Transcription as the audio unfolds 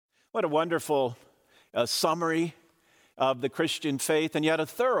What a wonderful summary of the Christian faith, and yet a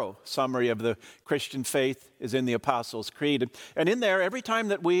thorough summary of the Christian faith is in the Apostles' Creed. And in there, every time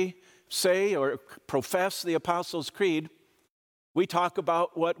that we say or profess the Apostles' Creed, we talk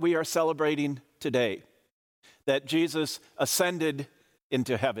about what we are celebrating today, that Jesus ascended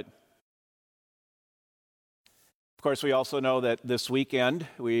into heaven. Of course, we also know that this weekend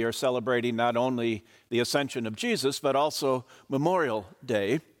we are celebrating not only the ascension of Jesus, but also Memorial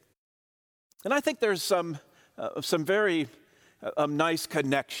Day. And I think there's some very nice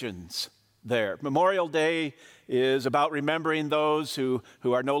connections there. Memorial Day is about remembering those who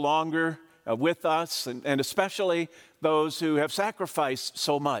are no longer with us, and especially those who have sacrificed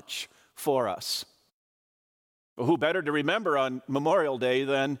so much for us. Well, who better to remember on Memorial Day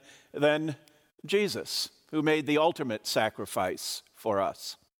than Jesus, who made the ultimate sacrifice for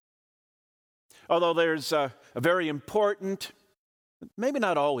us? Although there's a very important, maybe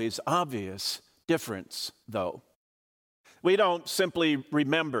not always obvious, difference, though. We don't simply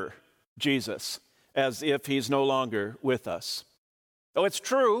remember Jesus as if he's no longer with us. Oh, it's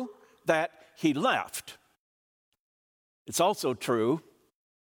true that he left. It's also true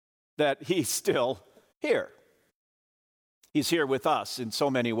that he's still here. He's here with us in so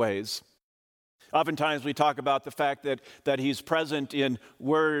many ways. Oftentimes we talk about the fact that he's present in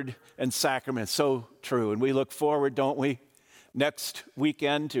word and sacrament. So true. And we look forward, don't we, next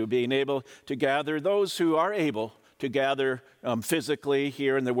weekend to being able to gather, those who are able to gather physically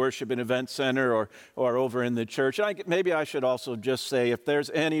here in the Worship and Event Center or over in the church. And maybe I should also just say, if there's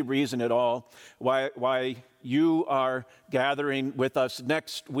any reason at all why you are gathering with us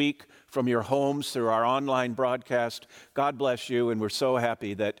next week from your homes through our online broadcast, God bless you, and we're so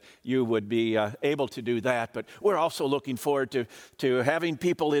happy that you would be able to do that. But we're also looking forward to having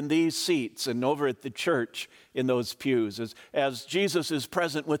people in these seats and over at the church in those pews as Jesus is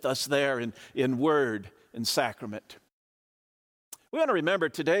present with us there in word and sacrament. We want to remember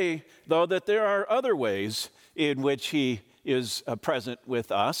today, though, that there are other ways in which he is present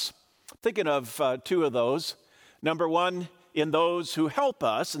with us. Thinking of two of those. Number one, in those who help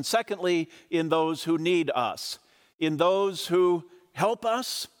us, and secondly, in those who need us. In those who help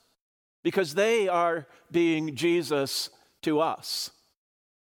us because they are being Jesus to us.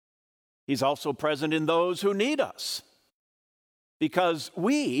 He's also present in those who need us because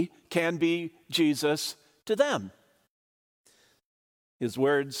we can be Jesus to them. His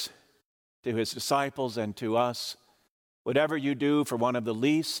words to his disciples and to us, whatever you do for one of the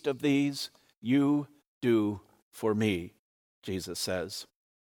least of these, you do for me, Jesus says.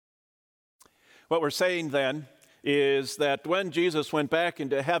 What we're saying then is that when Jesus went back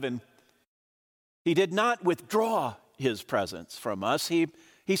into heaven, he did not withdraw his presence from us. He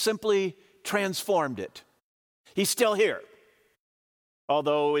simply transformed it. He's still here,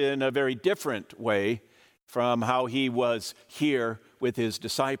 although in a very different way from how he was here with his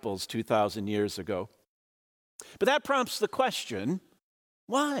disciples 2,000 years ago. But that prompts the question,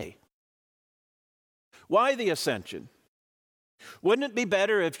 why? Why the ascension? Wouldn't it be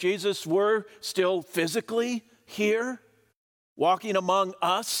better if Jesus were still physically here, walking among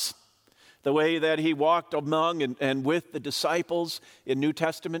us, the way that he walked among and with the disciples in New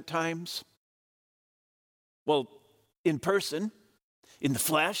Testament times? Well, in person, in the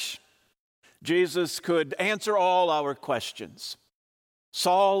flesh, Jesus could answer all our questions,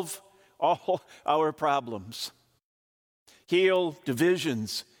 solve all our problems, heal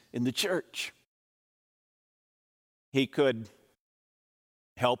divisions in the church. He could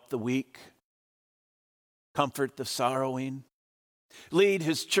help the weak, comfort the sorrowing, lead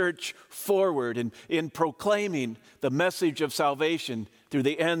his church forward in proclaiming the message of salvation through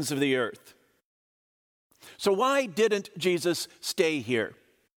the ends of the earth. So why didn't Jesus stay here?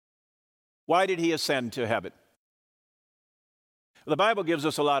 Why did he ascend to heaven? The Bible gives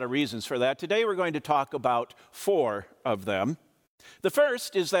us a lot of reasons for that. Today we're going to talk about 4 of them. The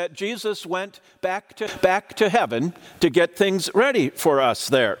first is that Jesus went back to heaven to get things ready for us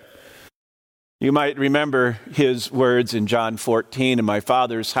there. You might remember his words in John 14, "In my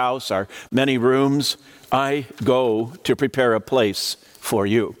Father's house are many rooms. I go to prepare a place for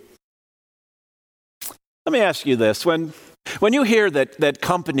you." Let me ask you this. When you hear that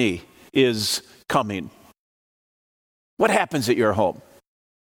company is coming, what happens at your home?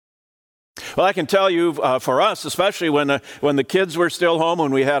 Well, I can tell you, for us, especially when the kids were still home,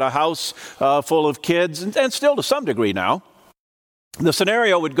 when we had a house full of kids, and still to some degree now, the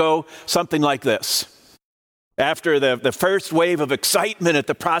scenario would go something like this. After the first wave of excitement at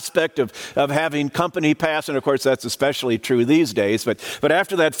the prospect of having company pass, and of course that's especially true these days, but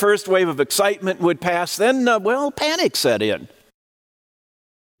after that first wave of excitement would pass, then, panic set in.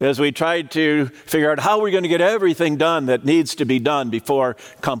 as we tried to figure out how we're going to get everything done that needs to be done before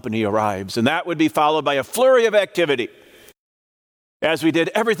company arrives. And that would be followed by a flurry of activity as we did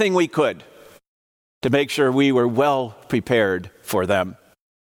everything we could to make sure we were well prepared for them.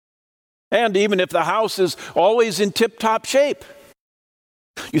 And even if the house is always in tip-top shape,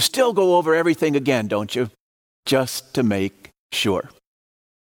 you still go over everything again, don't you? Just to make sure.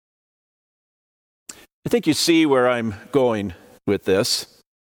 I think you see where I'm going with this.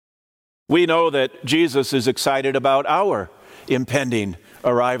 We know that Jesus is excited about our impending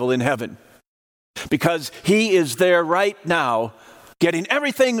arrival in heaven because he is there right now getting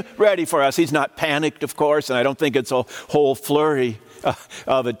everything ready for us. He's not panicked, of course, and I don't think it's a whole flurry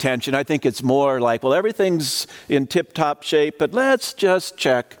of attention. I think it's more like, well, everything's in tip-top shape, but let's just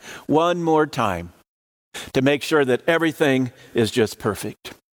check one more time to make sure that everything is just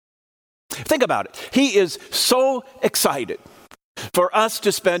perfect. Think about it. He is so excited for us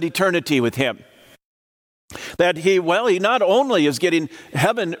to spend eternity with him that he not only is getting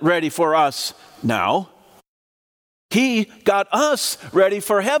heaven ready for us now, he got us ready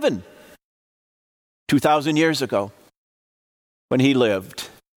for heaven 2,000 years ago when he lived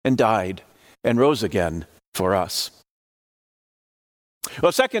and died and rose again for us.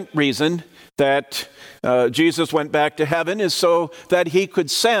 Well, second reason that Jesus went back to heaven is so that he could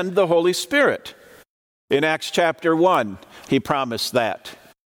send the Holy Spirit. In Acts chapter 1, he promised that.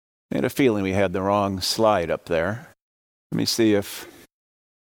 I had a feeling we had the wrong slide up there. Let me see if...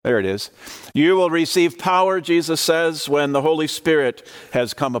 There it is. You will receive power, Jesus says, when the Holy Spirit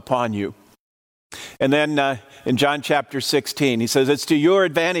has come upon you. And then in John chapter 16, he says, it's to your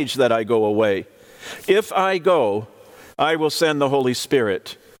advantage that I go away. If I go, I will send the Holy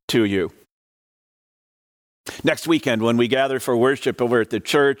Spirit to you. Next weekend, when we gather for worship over at the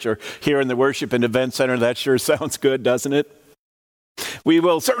church or here in the Worship and Event Center, that sure sounds good, doesn't it? We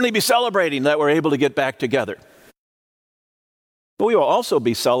will certainly be celebrating that we're able to get back together. But we will also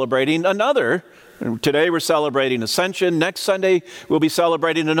be celebrating another. Today we're celebrating Ascension. Next Sunday we'll be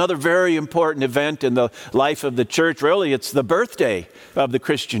celebrating another very important event in the life of the church. Really, it's the birthday of the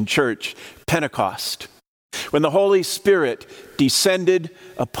Christian church, Pentecost, when the Holy Spirit descended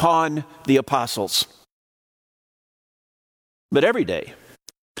upon the apostles. But every day,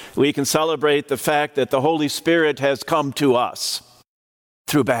 we can celebrate the fact that the Holy Spirit has come to us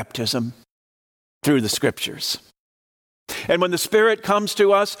through baptism, through the Scriptures. And when the Spirit comes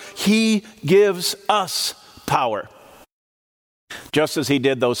to us, he gives us power, just as he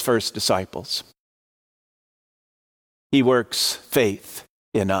did those first disciples. He works faith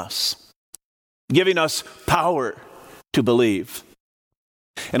in us, giving us power to believe.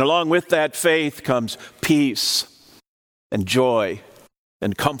 And along with that faith comes peace and joy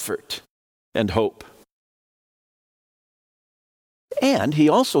and comfort and hope. And he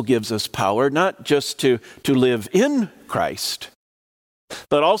also gives us power not just to live in Christ,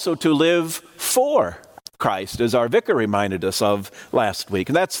 but also to live for Christ, as our vicar reminded us of last week.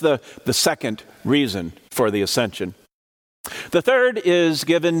 And that's the second reason for the ascension. The third is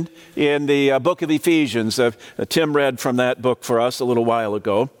given in the book of Ephesians. Tim read from that book for us a little while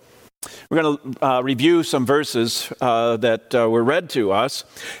ago. We're going to review some verses that were read to us.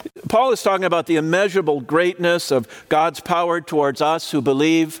 Paul is talking about the immeasurable greatness of God's power towards us who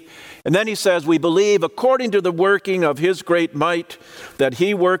believe. And then he says, we believe according to the working of his great might that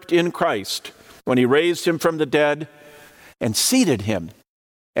he worked in Christ when he raised him from the dead and seated him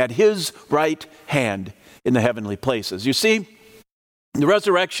at his right hand in the heavenly places. You see, the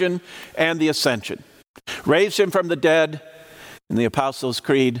resurrection and the ascension raised him from the dead in the Apostles'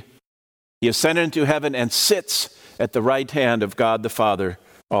 Creed. He ascended into heaven and sits at the right hand of God the Father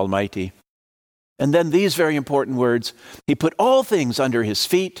Almighty. And then these very important words, he put all things under his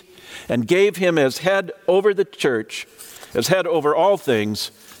feet and gave him as head over the church, as head over all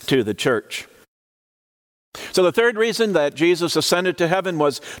things to the church. So the third reason that Jesus ascended to heaven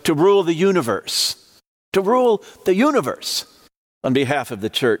was to rule the universe, on behalf of the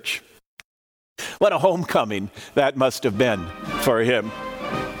church. What a homecoming that must have been for him.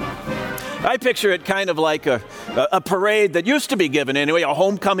 I picture it kind of like a parade that used to be given anyway, a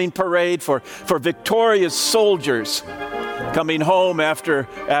homecoming parade for victorious soldiers coming home after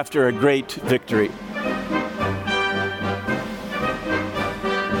a great victory.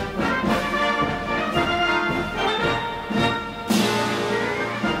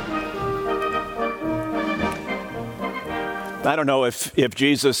 I don't know if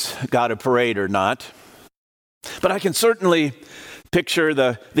Jesus got a parade or not, but I can certainly picture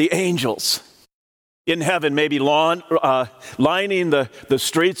the angels in heaven, maybe lining the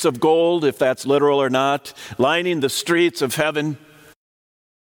streets of gold, if that's literal or not, lining the streets of heaven.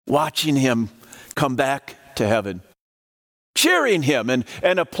 watching him come back to heaven, cheering him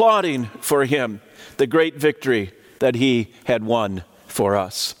and applauding for him the great victory that he had won for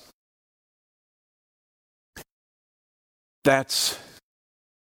us. That's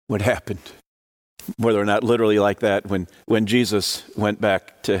what happened, whether or not literally like that, when Jesus went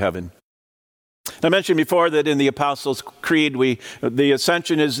back to heaven. I mentioned before that in the Apostles' Creed, the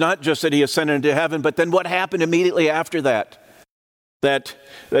ascension is not just that he ascended into heaven, but then what happened immediately after that? That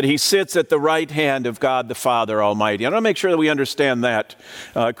he sits at the right hand of God the Father Almighty. I want to make sure that we understand that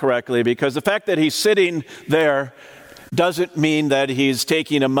correctly, because the fact that he's sitting there doesn't mean that he's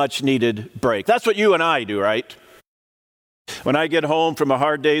taking a much-needed break. That's what you and I do, right? When I get home from a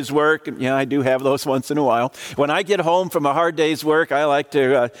hard day's work, yeah, I do have those once in a while. When I get home from a hard day's work, I like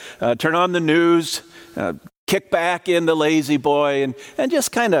to turn on the news, kick back in the lazy boy, and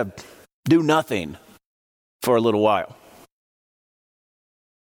just kind of do nothing for a little while.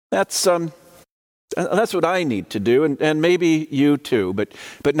 That's what I need to do, and maybe you too,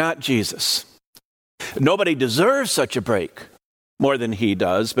 but not Jesus. Nobody deserves such a break more than he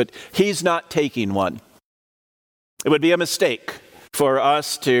does, but he's not taking one. It would be a mistake for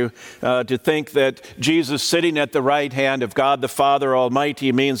us to think that Jesus sitting at the right hand of God the Father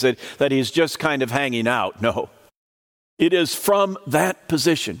Almighty means that he's just kind of hanging out. No. It is from that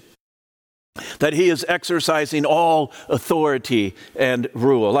position that he is exercising all authority and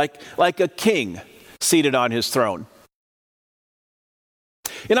rule, like a king seated on his throne.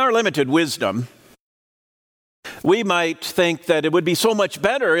 In our limited wisdom, we might think that it would be so much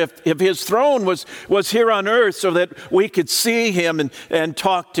better if his throne was here on earth so that we could see him and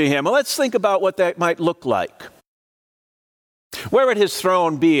talk to him. Well, let's think about what that might look like. Where would his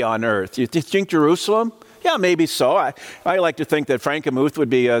throne be on earth? You think Jerusalem? Yeah, maybe so. I like to think that Frankenmuth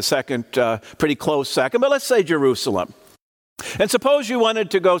would be a second, pretty close second, but let's say Jerusalem. And suppose you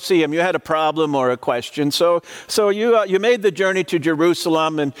wanted to go see him. You had a problem or a question. So you made the journey to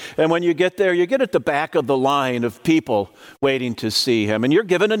Jerusalem, and when you get there, you get at the back of the line of people waiting to see him. And you're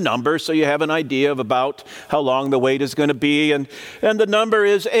given a number, so you have an idea of about how long the wait is going to be. And the number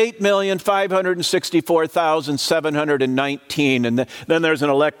is 8,564,719. And then there's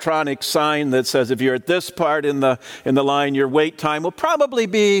an electronic sign that says if you're at this part in the line, your wait time will probably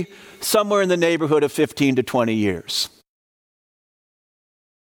be somewhere in the neighborhood of 15 to 20 years.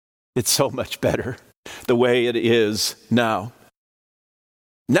 It's so much better the way it is now.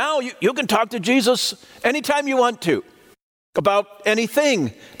 Now you can talk to Jesus anytime you want to, about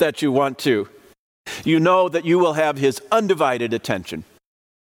anything that you want to. You know that you will have his undivided attention.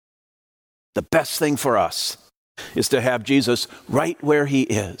 The best thing for us is to have Jesus right where he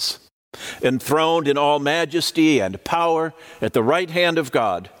is, enthroned in all majesty and power at the right hand of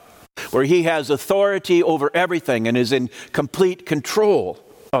God, where he has authority over everything and is in complete control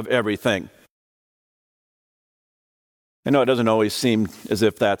of everything. I know it doesn't always seem as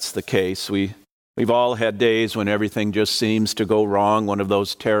if that's the case. We've all had days when everything just seems to go wrong, one of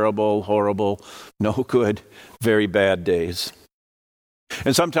those terrible, horrible, no good, very bad days.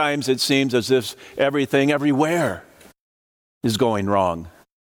 And sometimes it seems as if everything everywhere is going wrong.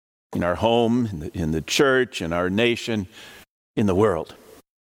 In our home, in the church, in our nation, in the world.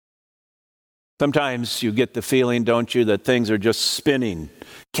 Sometimes you get the feeling, don't you, that things are just spinning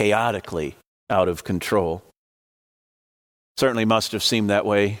chaotically out of control. Certainly must have seemed that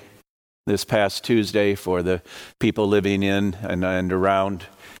way this past Tuesday for the people living in and around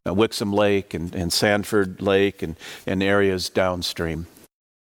Wixom Lake and Sanford Lake and areas downstream.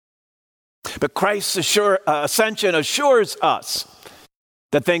 But Christ's ascension assures us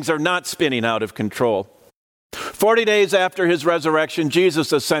that things are not spinning out of control. 40 days after his resurrection,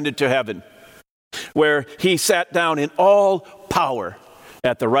 Jesus ascended to heaven, where he sat down in all power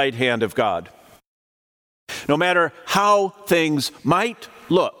at the right hand of God. No matter how things might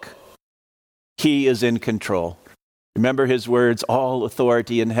look, he is in control. Remember his words, all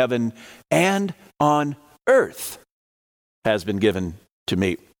authority in heaven and on earth has been given to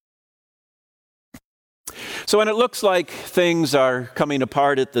me. So when it looks like things are coming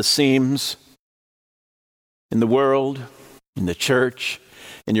apart at the seams in the world, in the church,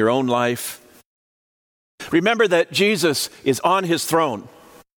 in your own life, remember that Jesus is on his throne.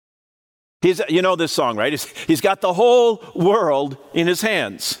 You know this song, right? He's got the whole world in his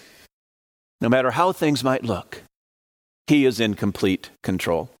hands. No matter how things might look, he is in complete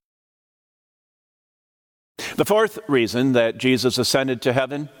control. The fourth reason that Jesus ascended to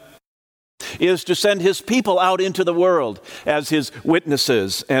heaven is to send his people out into the world as his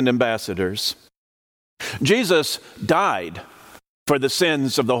witnesses and ambassadors. Jesus died for the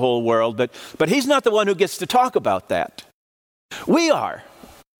sins of the whole world, but he's not the one who gets to talk about that. We are.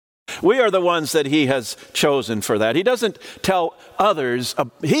 We are the ones that he has chosen for that. He doesn't tell others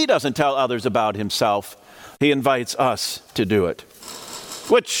about himself. He invites us to do it,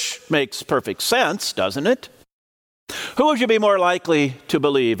 which makes perfect sense, doesn't it? Who would you be more likely to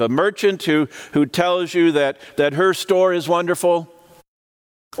believe? A merchant who tells you that her store is wonderful?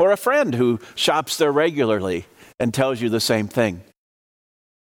 Or a friend who shops there regularly and tells you the same thing?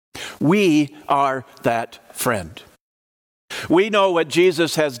 We are that friend. We know what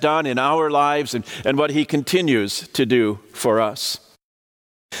Jesus has done in our lives and what he continues to do for us.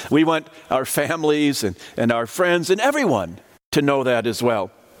 We want our families and our friends and everyone to know that as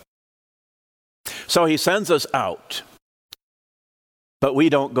well. So he sends us out, but we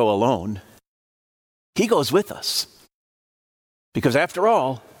don't go alone. He goes with us, because after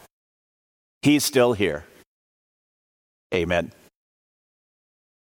all, he's still here. Amen.